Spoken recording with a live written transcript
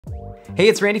Hey,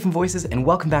 it's Randy from Voices and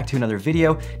welcome back to another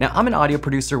video. Now, I'm an audio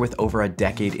producer with over a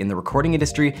decade in the recording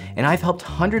industry, and I've helped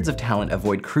hundreds of talent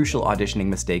avoid crucial auditioning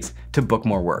mistakes to book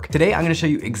more work. Today, I'm gonna show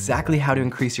you exactly how to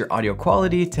increase your audio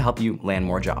quality to help you land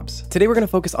more jobs. Today, we're gonna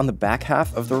focus on the back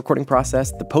half of the recording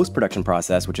process, the post-production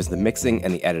process, which is the mixing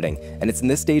and the editing. And it's in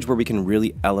this stage where we can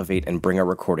really elevate and bring our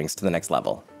recordings to the next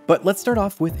level. But let's start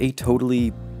off with a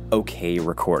totally okay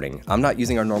recording. I'm not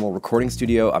using our normal recording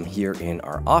studio. I'm here in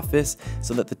our office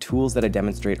so that the tools that I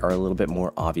demonstrate are a little bit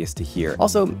more obvious to hear.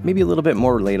 Also, maybe a little bit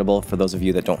more relatable for those of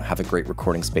you that don't have a great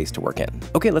recording space to work in.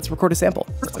 Okay, let's record a sample.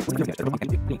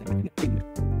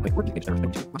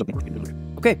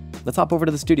 Okay, let's hop over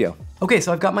to the studio. Okay,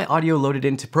 so I've got my audio loaded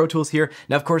into Pro Tools here.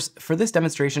 Now, of course, for this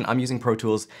demonstration, I'm using Pro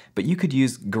Tools, but you could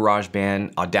use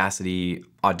GarageBand, Audacity,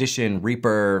 Audition,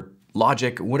 Reaper,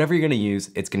 Logic, whatever you're gonna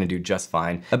use, it's gonna do just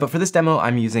fine. But for this demo,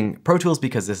 I'm using Pro Tools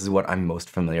because this is what I'm most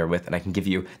familiar with and I can give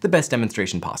you the best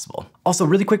demonstration possible. Also,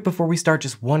 really quick before we start,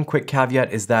 just one quick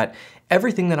caveat is that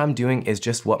everything that I'm doing is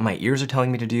just what my ears are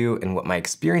telling me to do and what my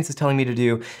experience is telling me to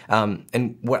do,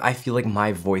 and what I feel like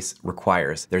my voice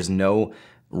requires. There's no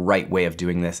right way of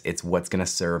doing this. It's what's gonna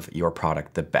serve your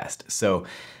product the best. So,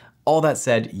 all that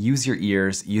said, use your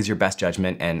ears, use your best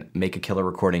judgment, and make a killer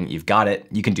recording. You've got it,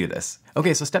 you can do this.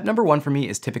 Okay, so step number one for me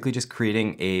is typically just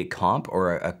creating a comp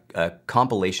or a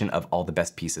compilation of all the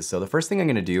best pieces. So the first thing I'm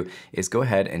gonna do is go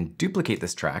ahead and duplicate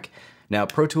this track. Now,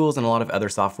 Pro Tools and a lot of other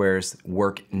softwares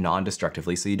work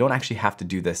non-destructively, so you don't actually have to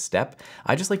do this step.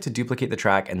 I just like to duplicate the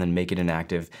track and then make it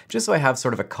inactive, just so I have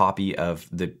sort of a copy of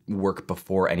the work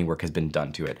before any work has been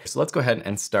done to it. So let's go ahead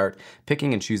and start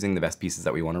picking and choosing the best pieces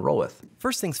that we want to roll with.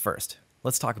 First things first,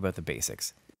 let's talk about the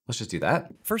basics. Let's just do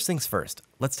that. First things first,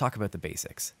 let's talk about the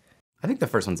basics. I think the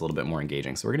first one's a little bit more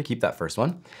engaging, so we're gonna keep that first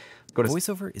one. Go to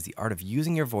Voiceover is the art of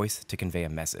using your voice to convey a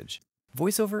message.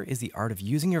 Voiceover is the art of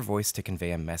using your voice to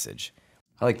convey a message.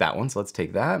 I like that one, so let's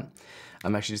take that.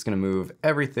 I'm actually just gonna move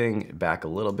everything back a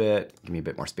little bit, give me a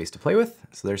bit more space to play with.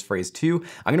 So there's phrase 2.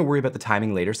 I'm gonna worry about the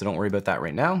timing later, so don't worry about that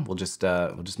right now. We'll just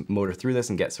motor through this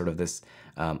and get sort of this,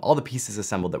 all the pieces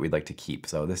assembled that we'd like to keep.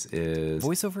 So this is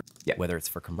Voiceover, whether it's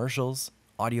for commercials,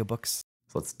 audiobooks.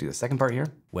 So let's do the second part here.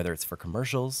 Whether it's for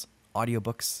commercials,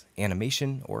 audiobooks,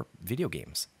 animation, or video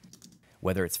games.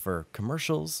 Whether it's for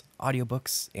commercials,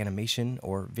 audiobooks, animation,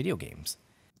 or video games.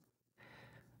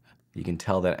 You can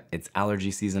tell that it's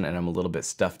allergy season and I'm a little bit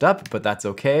stuffed up, but that's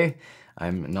okay.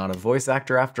 I'm not a voice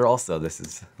actor after all, so this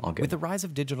is all good. With the rise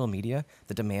of digital media,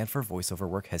 the demand for voiceover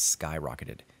work has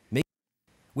skyrocketed.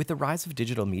 With the rise of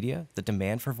digital media, the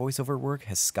demand for voiceover work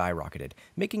has skyrocketed,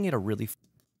 making it a really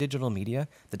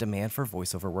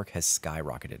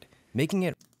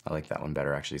I like that one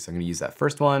better actually, so I'm gonna use that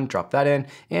first one, drop that in,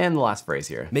 and the last phrase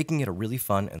here. Making it a really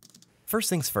fun and first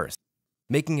things first,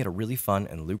 making it a really fun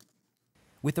and lucrative.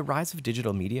 With the rise of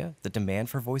digital media, the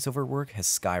demand for voiceover work has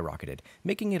skyrocketed,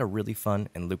 making it a really fun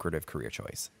and lucrative career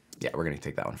choice. Yeah, we're gonna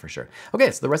take that one for sure.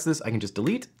 Okay, so the rest of this I can just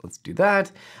delete. Let's do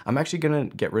that. I'm actually gonna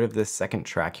get rid of this second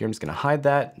track here. I'm just gonna hide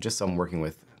that, just so I'm working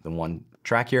with the one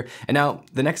track here. And now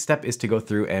the next step is to go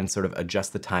through and sort of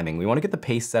adjust the timing. We wanna get the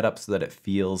pace set up so that it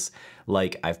feels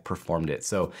like I've performed it.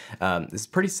 So this is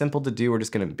pretty simple to do. We're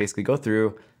just gonna basically go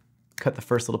through, cut the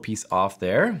first little piece off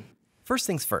there. First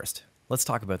things first. Let's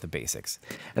talk about the basics.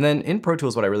 And then in Pro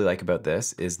Tools, what I really like about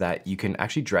this is that you can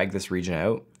actually drag this region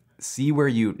out, see where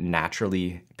you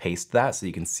naturally paste that, so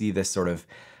you can see this sort of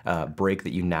break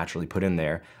that you naturally put in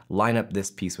there, line up this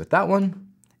piece with that one,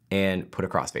 and put a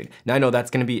crossfade. Now I know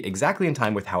that's gonna be exactly in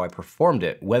time with how I performed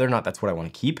it. Whether or not that's what I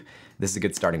wanna keep, this is a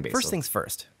good starting base. First things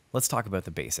first, let's talk about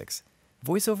the basics.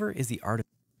 Voiceover is the art of...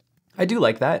 I do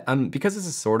like that. Because this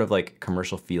is sort of like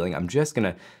commercial feeling, I'm just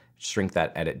gonna shrink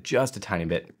that edit just a tiny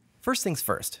bit. First things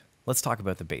first, let's talk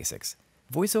about the basics.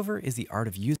 Voiceover is the art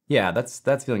of using... Yeah, that's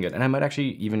feeling good. And I might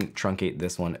actually even truncate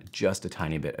this one just a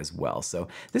tiny bit as well. So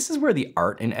this is where the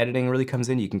art in editing really comes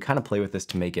in. You can kind of play with this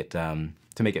to make it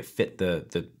fit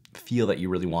the feel that you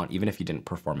really want, even if you didn't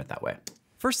perform it that way.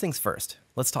 First things first,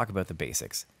 let's talk about the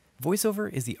basics.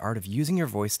 Voiceover is the art of using your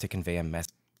voice to convey a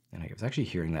message. And I was actually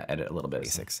hearing that edit a little bit.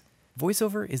 Basics.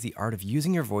 Voiceover is the art of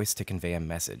using your voice to convey a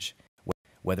message.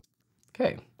 Whether...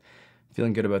 Okay.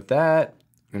 Feeling good about that.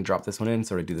 I'm gonna drop this one in,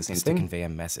 sort of do the same thing. To convey a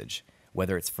message,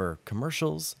 whether it's for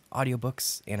commercials,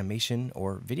 audiobooks, animation,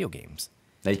 or video games.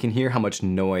 Now you can hear how much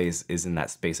noise is in that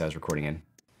space I was recording in.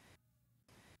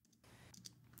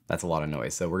 That's a lot of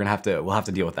noise, so we'll have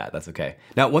to deal with that, that's okay.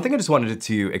 Now, one thing I just wanted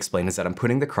to explain is that I'm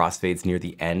putting the crossfades near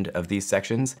the end of these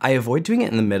sections. I avoid doing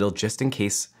it in the middle just in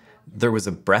case there was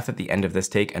a breath at the end of this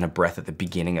take and a breath at the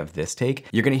beginning of this take.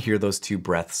 You're gonna hear those two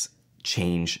breaths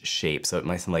change shape. So it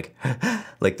might sound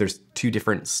like there's two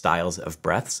different styles of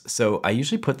breaths. So I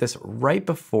usually put this right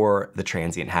before the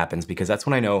transient happens because that's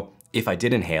when I know if I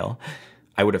did inhale,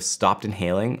 I would have stopped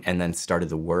inhaling and then started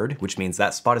the word, which means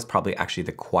that spot is probably actually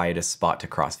the quietest spot to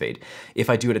crossfade. If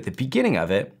I do it at the beginning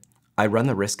of it, I run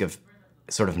the risk of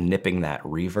sort of nipping that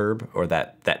reverb or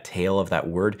that tail of that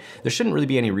word. There shouldn't really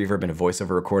be any reverb in a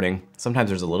voiceover recording. Sometimes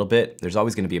there's a little bit. There's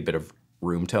always going to be a bit of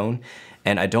room tone,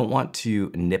 and I don't want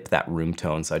to nip that room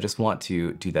tone, so I just want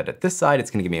to do that at this side.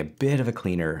 It's going to give me a bit of a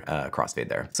cleaner crossfade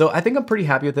there. So I think I'm pretty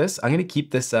happy with this. I'm going to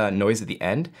keep this noise at the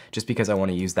end just because I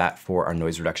want to use that for our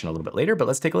noise reduction a little bit later, but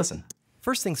let's take a listen.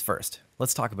 First things first,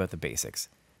 let's talk about the basics.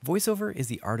 Voiceover is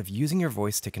the art of using your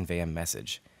voice to convey a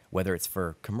message, whether it's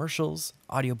for commercials,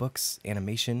 audiobooks,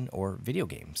 animation, or video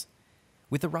games.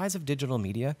 With the rise of digital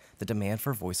media, the demand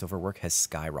for voiceover work has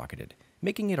skyrocketed,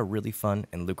 making it a really fun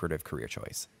and lucrative career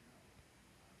choice.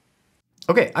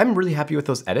 Okay, I'm really happy with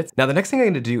those edits. Now the next thing I'm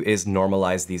gonna do is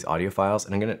normalize these audio files,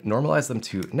 and I'm gonna normalize them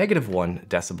to -1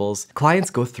 decibels.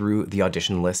 Clients go through the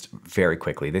audition list very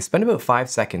quickly. They spend about 5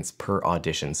 seconds per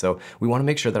audition, so we wanna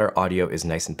make sure that our audio is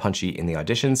nice and punchy in the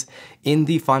auditions. In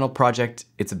the final project,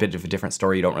 it's a bit of a different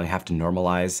story. You don't really have to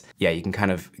normalize. Yeah, you can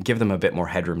kind of give them a bit more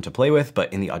headroom to play with,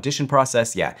 but in the audition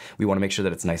process, yeah, we wanna make sure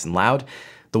that it's nice and loud.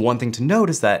 The one thing to note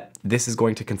is that this is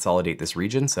going to consolidate this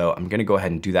region, so I'm gonna go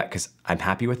ahead and do that because I'm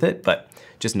happy with it, but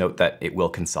just note that it will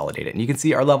consolidate it. And you can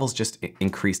see our levels just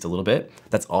increased a little bit.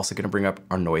 That's also gonna bring up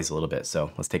our noise a little bit,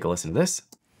 so let's take a listen to this.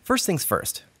 First things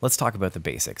first, let's talk about the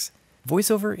basics.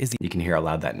 Voiceover is the— You can hear how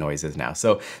loud that noise is now.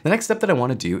 So the next step that I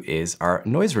wanna do is our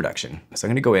noise reduction. So I'm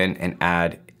gonna go in and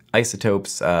add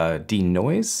Isotopes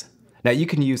denoise. Now you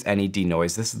can use any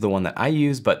denoise. This is the one that I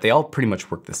use, but they all pretty much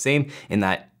work the same in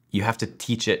that you have to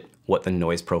teach it what the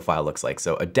noise profile looks like.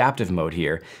 So adaptive mode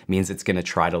here means it's gonna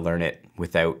try to learn it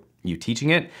without you teaching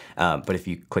it. But if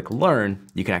you click learn,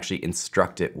 you can actually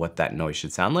instruct it what that noise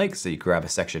should sound like. So you grab a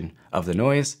section of the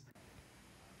noise,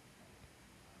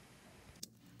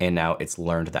 and now it's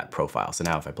learned that profile. So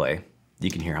now if I play, you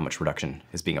can hear how much reduction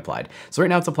is being applied. So right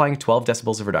now it's applying 12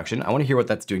 decibels of reduction. I wanna hear what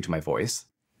that's doing to my voice.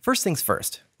 First things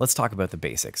first, let's talk about the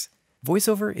basics.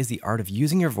 Voiceover is the art of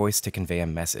using your voice to convey a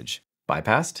message.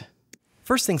 Bypassed.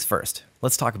 First things first,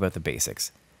 let's talk about the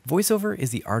basics. Voiceover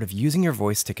is the art of using your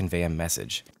voice to convey a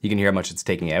message. You can hear how much it's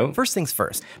taking out. First things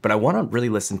first. But I wanna really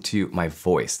listen to my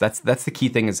voice. That's the key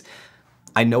thing is,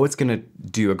 I know it's gonna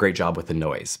do a great job with the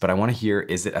noise, but I wanna hear,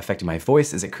 is it affecting my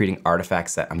voice? Is it creating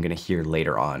artifacts that I'm gonna hear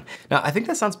later on? Now, I think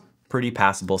that sounds pretty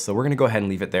passable, so we're gonna go ahead and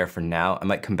leave it there for now. I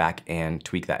might come back and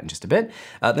tweak that in just a bit.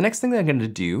 The next thing that I'm gonna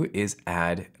do is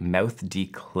add mouth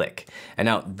declick. And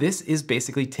now this is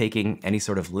basically taking any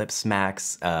sort of lip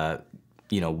smacks,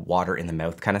 water in the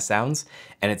mouth kind of sounds,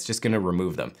 and it's just gonna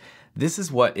remove them. This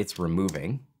is what it's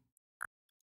removing.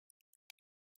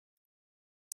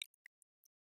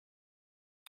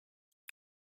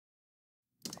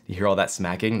 You hear all that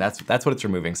smacking? That's what it's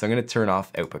removing. So I'm gonna turn off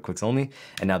output clicks only,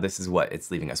 and now this is what it's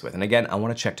leaving us with. And again, I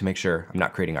wanna check to make sure I'm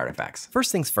not creating artifacts.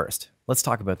 First things first, let's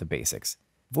talk about the basics.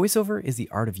 Voiceover is the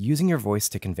art of using your voice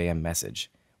to convey a message,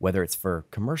 whether it's for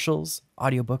commercials,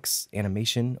 audiobooks,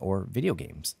 animation, or video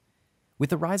games. With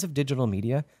the rise of digital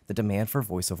media, the demand for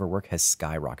voiceover work has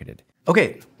skyrocketed.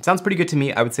 Okay, sounds pretty good to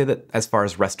me. I would say that as far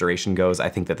as restoration goes, I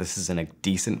think that this is in a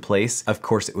decent place. Of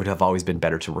course, it would have always been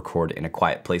better to record in a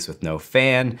quiet place with no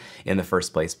fan in the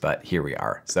first place, but here we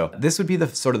are. So this would be the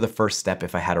sort of the first step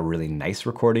if I had a really nice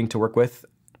recording to work with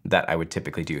that I would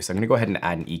typically do. So I'm gonna go ahead and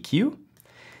add an EQ.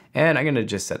 And I'm gonna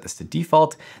just set this to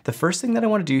default. The first thing that I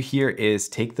wanna do here is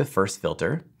take the first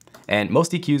filter, and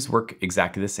most EQs work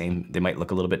exactly the same. They might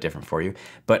look a little bit different for you,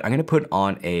 but I'm gonna put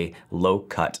on a low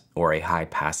cut or a high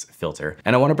pass filter.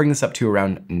 And I wanna bring this up to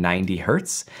around 90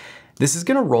 Hertz. This is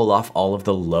gonna roll off all of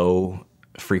the low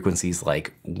frequencies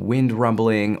like wind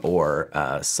rumbling or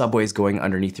subways going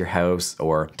underneath your house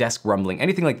or desk rumbling,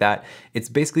 anything like that. It's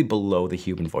basically below the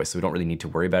human voice, so we don't really need to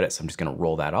worry about it. So I'm just gonna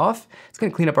roll that off. It's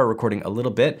gonna clean up our recording a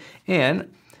little bit.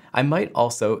 And I might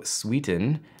also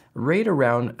sweeten right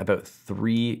around about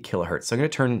 3 kilohertz. So I'm gonna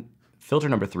turn filter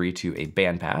number 3 to a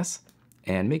bandpass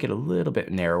and make it a little bit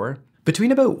narrower.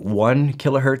 Between about 1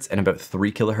 kilohertz and about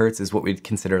 3 kilohertz is what we'd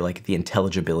consider like the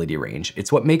intelligibility range.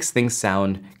 It's what makes things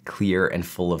sound clear and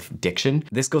full of diction.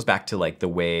 This goes back to like the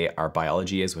way our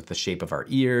biology is with the shape of our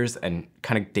ears, and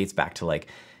kind of dates back to like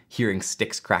hearing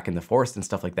sticks crack in the forest and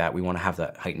stuff like that. We want to have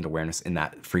that heightened awareness in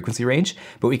that frequency range,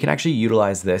 but we can actually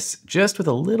utilize this just with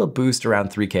a little boost around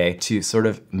 3K to sort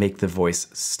of make the voice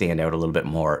stand out a little bit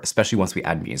more, especially once we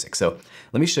add music. So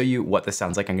let me show you what this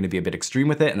sounds like. I'm going to be a bit extreme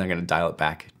with it, and I'm going to dial it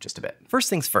back just a bit. First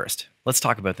things first, let's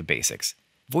talk about the basics.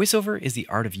 Voiceover is the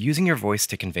art of using your voice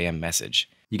to convey a message.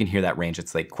 You can hear that range,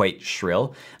 it's like quite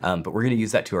shrill, but we're gonna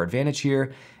use that to our advantage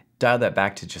here. Dial that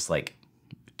back to just like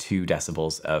 2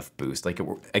 decibels of boost. Like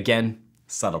again,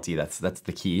 subtlety, that's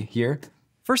the key here.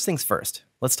 First things first,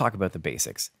 let's talk about the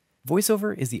basics.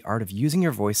 Voiceover is the art of using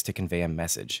your voice to convey a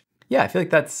message. Yeah, I feel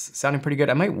like that's sounding pretty good.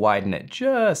 I might widen it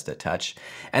just a touch.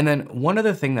 And then one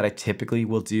other thing that I typically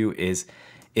will do is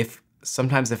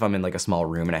sometimes if I'm in like a small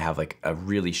room and I have like a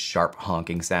really sharp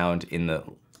honking sound in the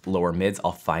lower mids,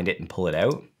 I'll find it and pull it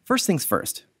out. First things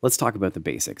first, let's talk about the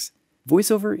basics.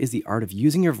 Voiceover is the art of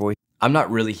using your voice. I'm not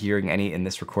really hearing any in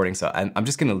this recording, so I'm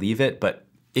just gonna leave it, but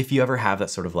if you ever have that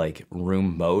sort of like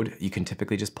room mode, you can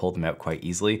typically just pull them out quite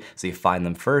easily. So you find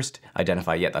them first,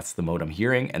 identify, yeah, that's the mode I'm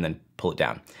hearing, and then pull it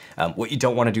down. What you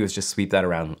don't wanna do is just sweep that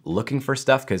around looking for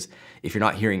stuff, because if you're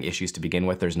not hearing issues to begin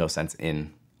with, there's no sense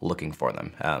in looking for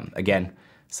them. Again,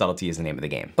 subtlety is the name of the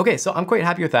game. Okay, so I'm quite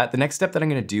happy with that. The next step that I'm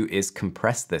gonna do is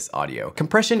compress this audio.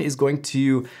 Compression is going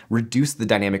to reduce the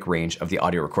dynamic range of the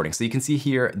audio recording. So you can see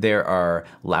here, there are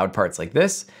loud parts like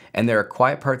this, and there are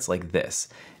quiet parts like this.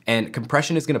 And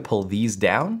compression is gonna pull these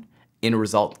down, in a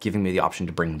result giving me the option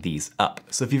to bring these up.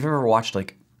 So if you've ever watched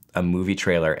like a movie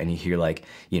trailer and you hear like,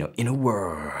 you know, in a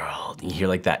world, you hear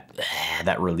like that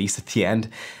release at the end,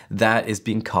 that is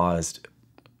being caused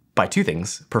by 2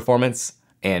 things, performance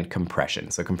and compression.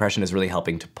 So compression is really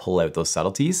helping to pull out those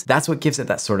subtleties. That's what gives it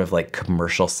that sort of like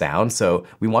commercial sound. So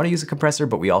we want to use a compressor,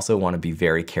 but we also want to be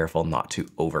very careful not to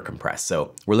over compress.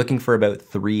 So we're looking for about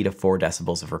 3 to 4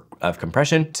 decibels of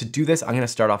compression. To do this, I'm going to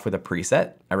start off with a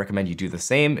preset. I recommend you do the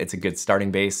same. It's a good starting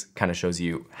base, kind of shows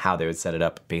you how they would set it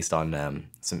up based on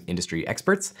some industry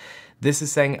experts. This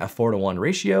is saying a 4:1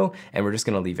 ratio, and we're just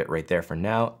going to leave it right there for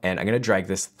now. And I'm going to drag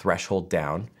this threshold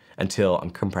down until I'm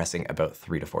compressing about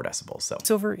 3 to 4 decibels. So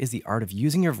Voiceover is the art of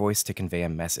using your voice to convey a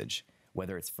message,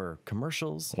 whether it's for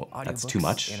commercials, that's too audiobooks,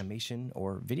 much. animation,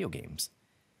 or video games.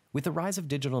 With the rise of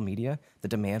digital media, the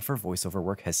demand for voiceover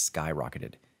work has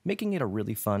skyrocketed, making it a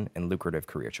really fun and lucrative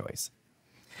career choice.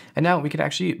 And now we can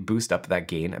actually boost up that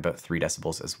gain about 3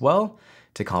 decibels as well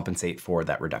to compensate for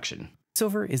that reduction.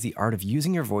 Voiceover is the art of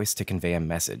using your voice to convey a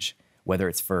message, whether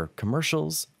it's for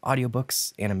commercials,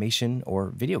 audiobooks, animation, or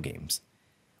video games.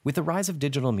 With the rise of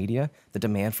digital media, the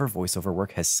demand for voiceover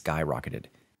work has skyrocketed.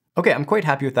 Okay, I'm quite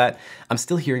happy with that. I'm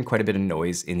still hearing quite a bit of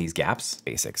noise in these gaps.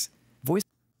 Basics.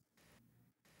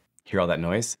 Hear all that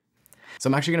noise? So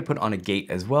I'm actually gonna put on a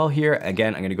gate as well here.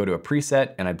 Again, I'm gonna go to a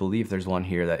preset, and I believe there's one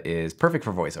here that is perfect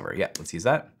for voiceover. Yeah, let's use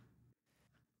that.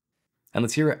 And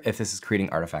let's hear if this is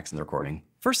creating artifacts in the recording.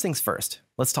 First things first,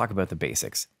 let's talk about the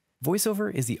basics.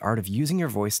 Voiceover is the art of using your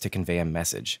voice to convey a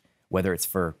message, whether it's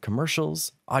for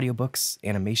commercials, audiobooks,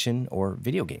 animation, or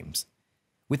video games.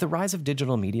 With the rise of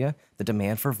digital media, the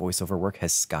demand for voiceover work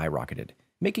has skyrocketed,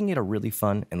 making it a really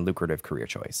fun and lucrative career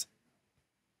choice.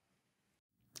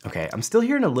 Okay, I'm still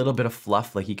hearing a little bit of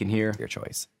fluff, like you can hear. Career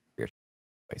choice. Career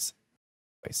choice.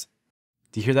 Choice.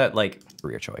 Do you hear that? Like,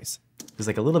 Career choice. there's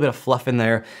like a little bit of fluff in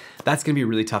there. That's gonna be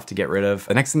really tough to get rid of.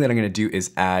 The next thing that I'm gonna do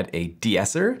is add a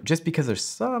de-esser, just because there's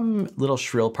some little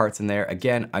shrill parts in there.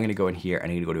 Again, I'm gonna go in here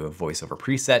and I'm gonna go to a voiceover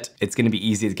preset. It's gonna be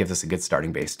easy, it gives us a good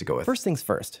starting base to go with. First things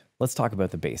first, let's talk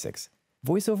about the basics.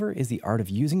 Voiceover is the art of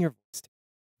using your voice.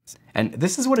 And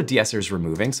this is what a de-esser is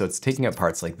removing, so it's taking out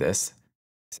parts like this.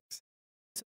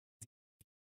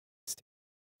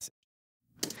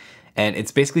 And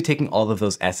it's basically taking all of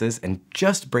those S's and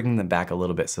just bringing them back a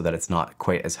little bit so that it's not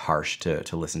quite as harsh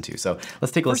to listen to. So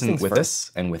let's take a listen with this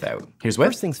and without. Here's with.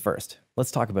 First things first,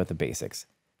 let's talk about the basics.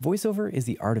 Voiceover is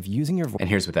the art of using your voice. And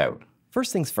here's without.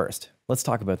 First things first, let's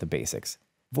talk about the basics.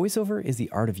 Voiceover is the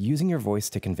art of using your voice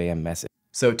to convey a message.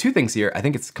 So 2 things here. I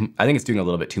think it's doing a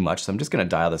little bit too much, so I'm just gonna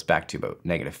dial this back to about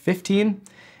 -15.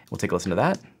 We'll take a listen to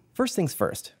that. First things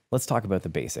first, let's talk about the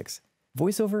basics.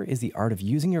 Voiceover is the art of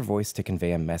using your voice to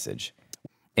convey a message.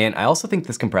 And I also think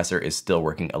this compressor is still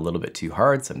working a little bit too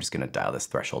hard, so I'm just gonna dial this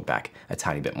threshold back a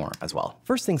tiny bit more as well.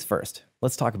 First things first,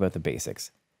 let's talk about the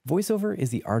basics. Voiceover is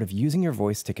the art of using your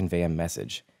voice to convey a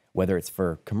message, whether it's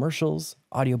for commercials,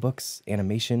 audiobooks,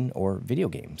 animation, or video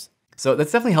games. So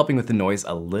that's definitely helping with the noise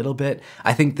a little bit.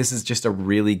 I think this is just a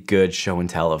really good show and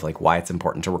tell of like why it's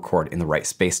important to record in the right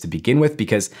space to begin with,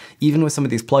 because even with some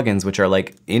of these plugins, which are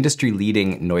like industry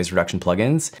leading noise reduction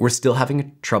plugins, we're still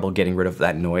having trouble getting rid of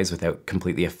that noise without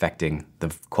completely affecting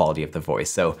the quality of the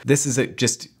voice. So this is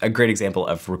just a great example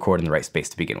of recording the right space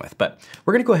to begin with. But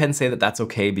we're gonna go ahead and say that that's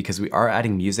okay because we are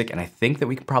adding music and I think that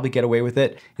we can probably get away with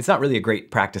it. It's not really a great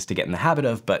practice to get in the habit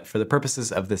of, but for the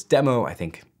purposes of this demo, I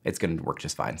think it's gonna work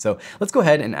just fine. So let's go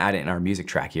ahead and add it in our music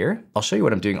track here. I'll show you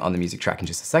what I'm doing on the music track in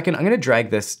just a second. I'm gonna drag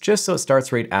this just so it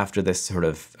starts right after this sort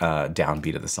of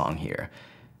downbeat of the song here.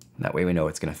 That way we know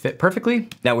it's gonna fit perfectly.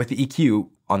 Now with the EQ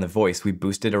on the voice, we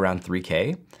boosted around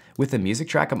 3K. With the music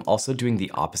track, I'm also doing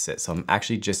the opposite. So I'm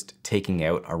actually just taking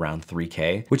out around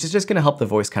 3K, which is just gonna help the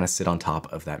voice kind of sit on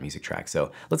top of that music track.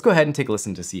 So let's go ahead and take a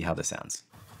listen to see how this sounds.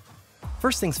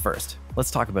 First things first,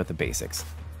 let's talk about the basics.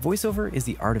 Voiceover is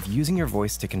the art of using your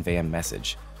voice to convey a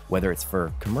message, whether it's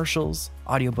for commercials,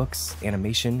 audiobooks,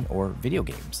 animation, or video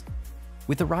games.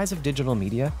 With the rise of digital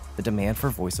media, the demand for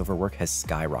voiceover work has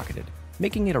skyrocketed,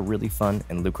 making it a really fun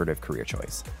and lucrative career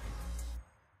choice.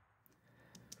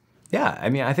 Yeah, I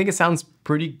mean, I think it sounds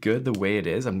pretty good the way it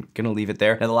is. I'm gonna leave it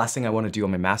there. Now, the last thing I wanna do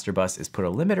on my master bus is put a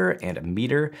limiter and a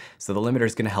meter. So the limiter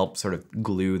is gonna help sort of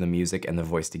glue the music and the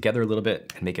voice together a little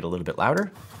bit and make it a little bit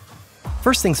louder.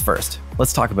 First things first,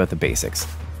 let's talk about the basics.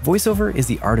 Voiceover is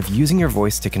the art of using your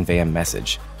voice to convey a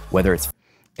message, whether it's...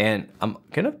 And I'm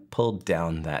gonna pull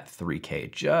down that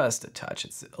 3K just a touch.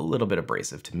 It's a little bit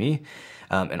abrasive to me.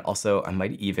 And also I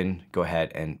might even go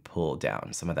ahead and pull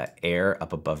down some of that air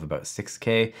up above about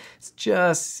 6K. It's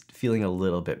just feeling a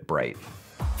little bit bright.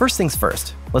 First things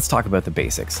first, let's talk about the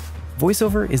basics.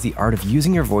 Voiceover is the art of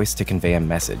using your voice to convey a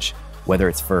message, whether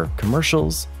it's for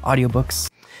commercials, audiobooks.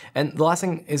 And the last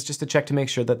thing is just to check to make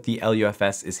sure that the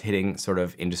LUFS is hitting sort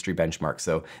of industry benchmarks.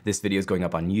 So this video is going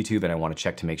up on YouTube and I want to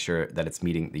check to make sure that it's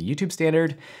meeting the YouTube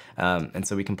standard. And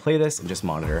so we can play this and just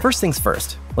monitor. First things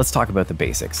first, let's talk about the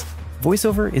basics.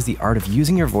 Voiceover is the art of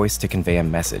using your voice to convey a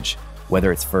message,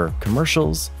 whether it's for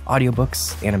commercials,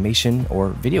 audiobooks, animation, or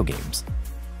video games.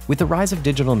 With the rise of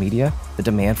digital media, the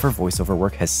demand for voiceover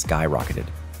work has skyrocketed,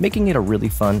 making it a really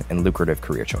fun and lucrative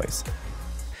career choice.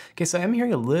 Okay, so I'm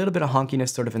hearing a little bit of honkiness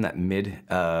sort of in that mid,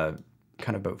 kind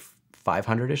of about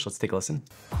 500-ish. Let's take a listen.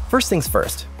 First things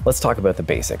first, let's talk about the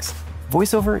basics.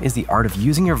 Voiceover is the art of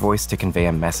using your voice to convey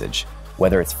a message,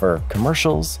 whether it's for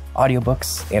commercials,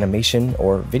 audiobooks, animation,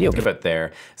 or video games. About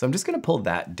there. So I'm just gonna pull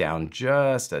that down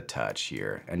just a touch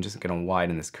here and just gonna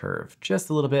widen this curve just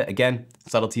a little bit. Again,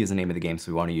 subtlety is the name of the game,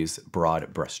 so we wanna use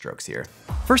broad brush strokes here.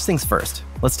 First things first,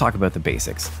 let's talk about the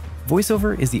basics.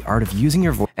 Voiceover is the art of using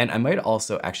your voice. And I might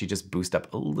also actually just boost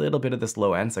up a little bit of this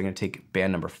low end. So I'm gonna take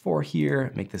band number 4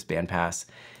 here, make this band pass,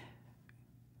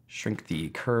 shrink the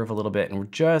curve a little bit, and we're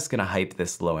just gonna hype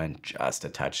this low end just a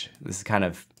touch. This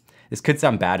could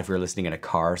sound bad if we were listening in a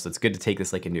car, so it's good to take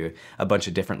this like into a bunch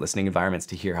of different listening environments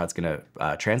to hear how it's gonna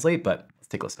translate, but let's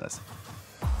take a listen to this.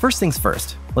 First things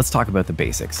first, let's talk about the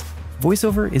basics.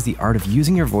 Voiceover is the art of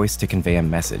using your voice to convey a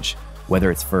message, whether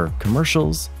it's for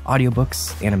commercials,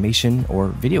 audiobooks, animation, or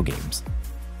video games.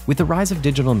 With the rise of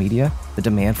digital media, the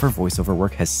demand for voiceover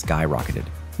work has skyrocketed,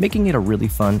 making it a really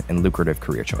fun and lucrative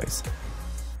career choice.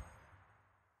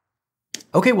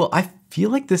 Okay, well, I feel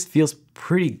like this feels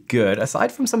pretty good.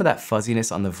 Aside from some of that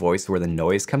fuzziness on the voice where the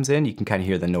noise comes in, you can kind of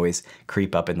hear the noise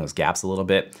creep up in those gaps a little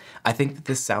bit. I think that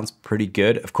this sounds pretty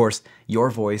good. Of course, your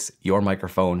voice, your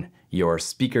microphone, your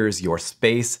speakers, your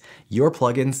space, your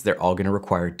plugins, they're all gonna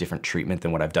require different treatment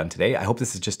than what I've done today. I hope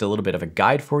this is just a little bit of a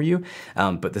guide for you,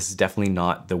 but this is definitely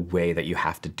not the way that you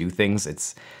have to do things.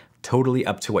 It's totally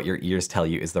up to what your ears tell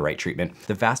you is the right treatment.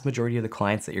 The vast majority of the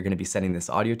clients that you're gonna be sending this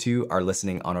audio to are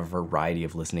listening on a variety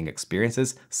of listening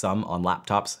experiences, some on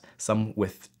laptops, some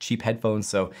with cheap headphones,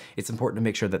 so it's important to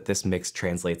make sure that this mix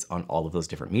translates on all of those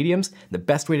different mediums. The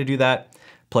best way to do that,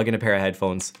 plug in a pair of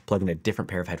headphones, plug in a different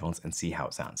pair of headphones and see how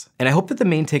it sounds. And I hope that the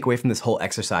main takeaway from this whole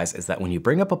exercise is that when you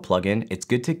bring up a plugin, it's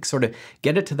good to sort of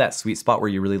get it to that sweet spot where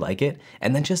you really like it,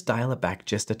 and then just dial it back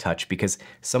just a touch, because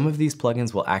some of these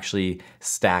plugins will actually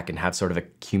stack and have sort of a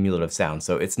cumulative sound.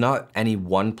 So it's not any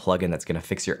one plugin that's gonna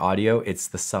fix your audio, it's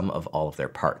the sum of all of their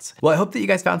parts. Well, I hope that you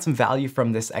guys found some value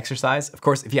from this exercise. Of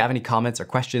course, if you have any comments or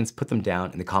questions, put them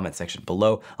down in the comment section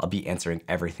below. I'll be answering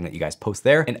everything that you guys post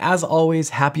there. And as always,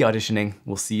 happy auditioning.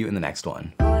 We'll see you in the next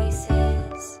one.